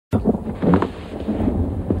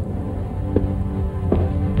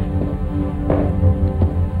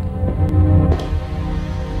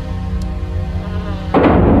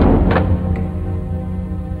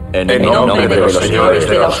En nombre de los señores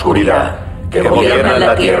de la oscuridad, que gobiernan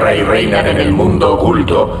la tierra y reinan en el mundo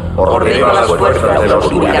oculto, ordeno a las fuerzas de la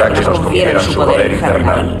oscuridad que nos confieran su poder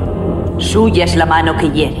infernal. Suya es la mano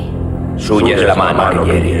que hiere. Suya es la mano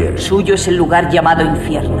que hiere. Suyo es el lugar llamado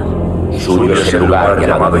infierno. Suyo es el lugar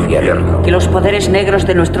llamado infierno. Que los poderes negros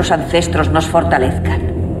de nuestros ancestros nos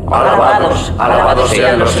fortalezcan. Alabados, alabados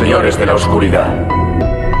sean los señores de la oscuridad.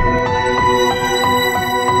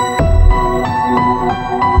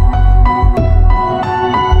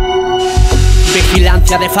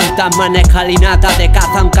 Vigilancia de fantasmas en escalinata, de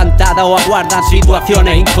caza encantada o aguardan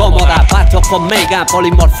situaciones incómodas. Pactos con mega,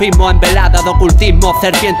 polimorfismo en velada de ocultismo,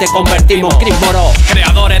 serpiente convertimos, Cris Moró.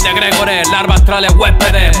 Creadores de Gregores, larvas astrales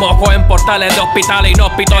huéspedes, mojos en portales de hospitales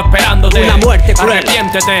inhóspitos esperándote. Una muerte cruel.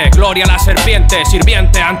 Arrepiéntete, gloria a la serpiente,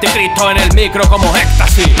 sirviente, anticristo en el micro como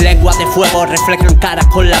éxtasis. Lenguas de fuego reflejan caras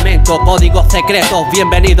con lamento, códigos secretos,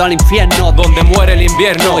 bienvenido al infierno, donde muere el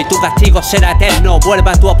invierno y tu castigo será eterno.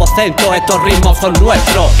 Vuelve a tu aposento, estos ritmos son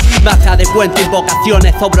nuestros. Baja de cuenta,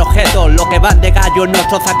 invocaciones sobre objetos, lo que van de gallo en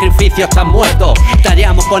nuestros sacrificios están muertos.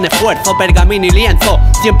 Tareamos con esfuerzo, pergamino y lienzo,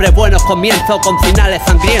 siempre buenos comienzos con finales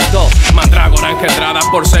sangrientos. Mandrágora engendrada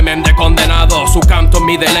por semen de condenado, su canto es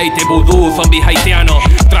mi deleite, vudú, zombies haitianos.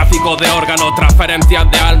 Tráfico de órganos, transferencias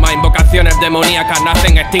de alma, invocaciones demoníacas,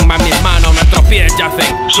 nacen estigmas en mis manos, nuestros pies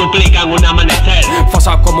yacen, suplican un amanecer.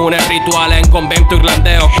 Fosas comunes, rituales en convento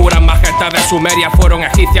irlandés, oscuras majestades sumerias fueron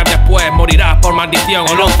egipcias después, morirás por maldición,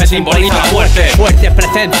 el 11 simboliza la muerte. Fuerte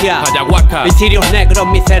presencia, ayahuasca, mis cirios negros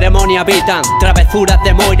mi ceremonia habitan, travesuras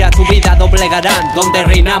de Moira tu vida doblegarán, donde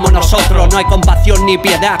reinamos nosotros no hay compasión ni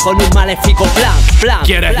piedad, con un maléfico plan.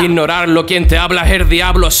 ¿Quieres ignorarlo? Quien te habla es el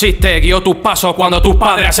diablo, existe, guió tus pasos cuando tus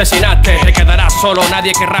padres asesinaste. Te quedarás solo,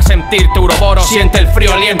 nadie querrá sentirte, Uroboro siente el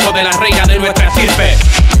frío aliento de la reina de nuestra estirpe.